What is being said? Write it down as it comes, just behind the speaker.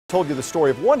Told you the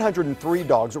story of 103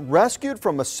 dogs rescued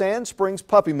from a Sand Springs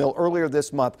puppy mill earlier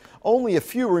this month. Only a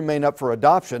few remain up for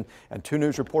adoption, and 2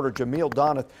 News reporter Jamil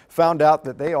Donath found out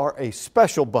that they are a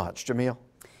special bunch. Jamil.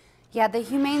 Yeah, the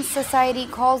Humane Society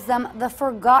calls them the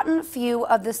forgotten few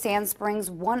of the Sand Springs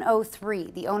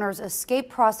 103. The owners escaped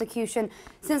prosecution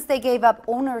since they gave up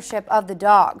ownership of the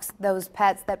dogs. Those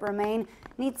pets that remain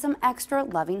need some extra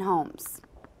loving homes.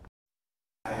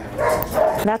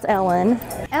 That's Ellen.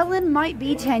 Ellen might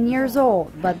be 10 years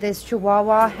old, but this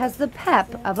Chihuahua has the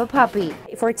pep of a puppy.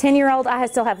 For a 10-year-old, I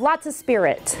still have lots of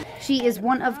spirit. She is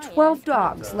one of 12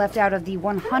 dogs left out of the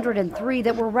 103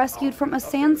 that were rescued from a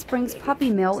Sand Springs puppy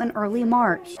mill in early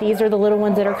March. These are the little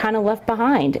ones that are kind of left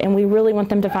behind, and we really want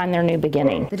them to find their new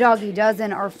beginning. The doggy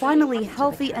dozen are finally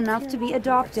healthy enough to be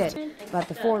adopted, but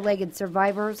the 4-legged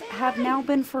survivors have now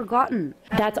been forgotten.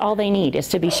 That's all they need, is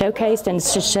to be showcased and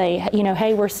to say, you know,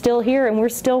 hey, we're still here and we're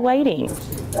still waiting.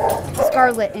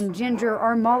 Scarlet and Ginger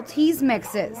are Maltese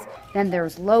mixes. Then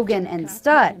there's Logan and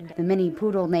Stud, the mini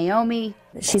poodle Naomi.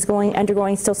 She's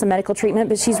undergoing still some medical treatment,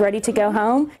 but she's ready to go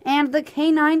home. And the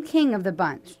canine king of the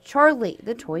bunch, Charlie,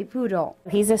 the toy poodle.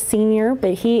 He's a senior,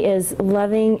 but he is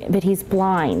loving, but he's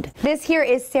blind. This here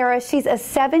is Sarah. She's a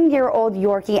 7-year-old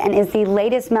Yorkie and is the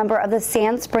latest member of the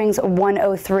Sand Springs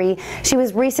 103. She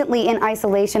was recently in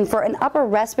isolation for an upper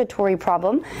respiratory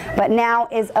problem, but now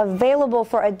is available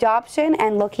for adoption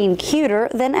and looking cuter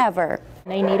than ever.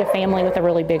 They need a family with a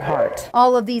really big heart.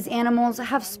 All of these animals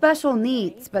have special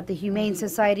needs, but the Humane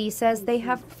Society says they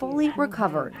have fully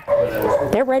recovered.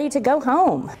 They're ready to go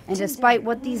home. And despite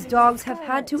what these dogs have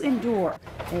had to endure,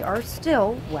 they are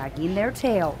still wagging their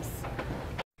tails.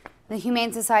 The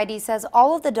Humane Society says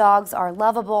all of the dogs are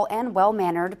lovable and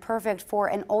well-mannered, perfect for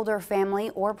an older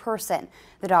family or person.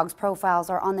 The dogs'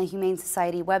 profiles are on the Humane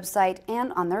Society website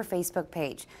and on their Facebook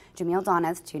page. Jamil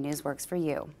Donath, 2 News Works for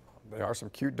You. They are some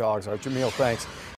cute dogs. Jamil, thanks.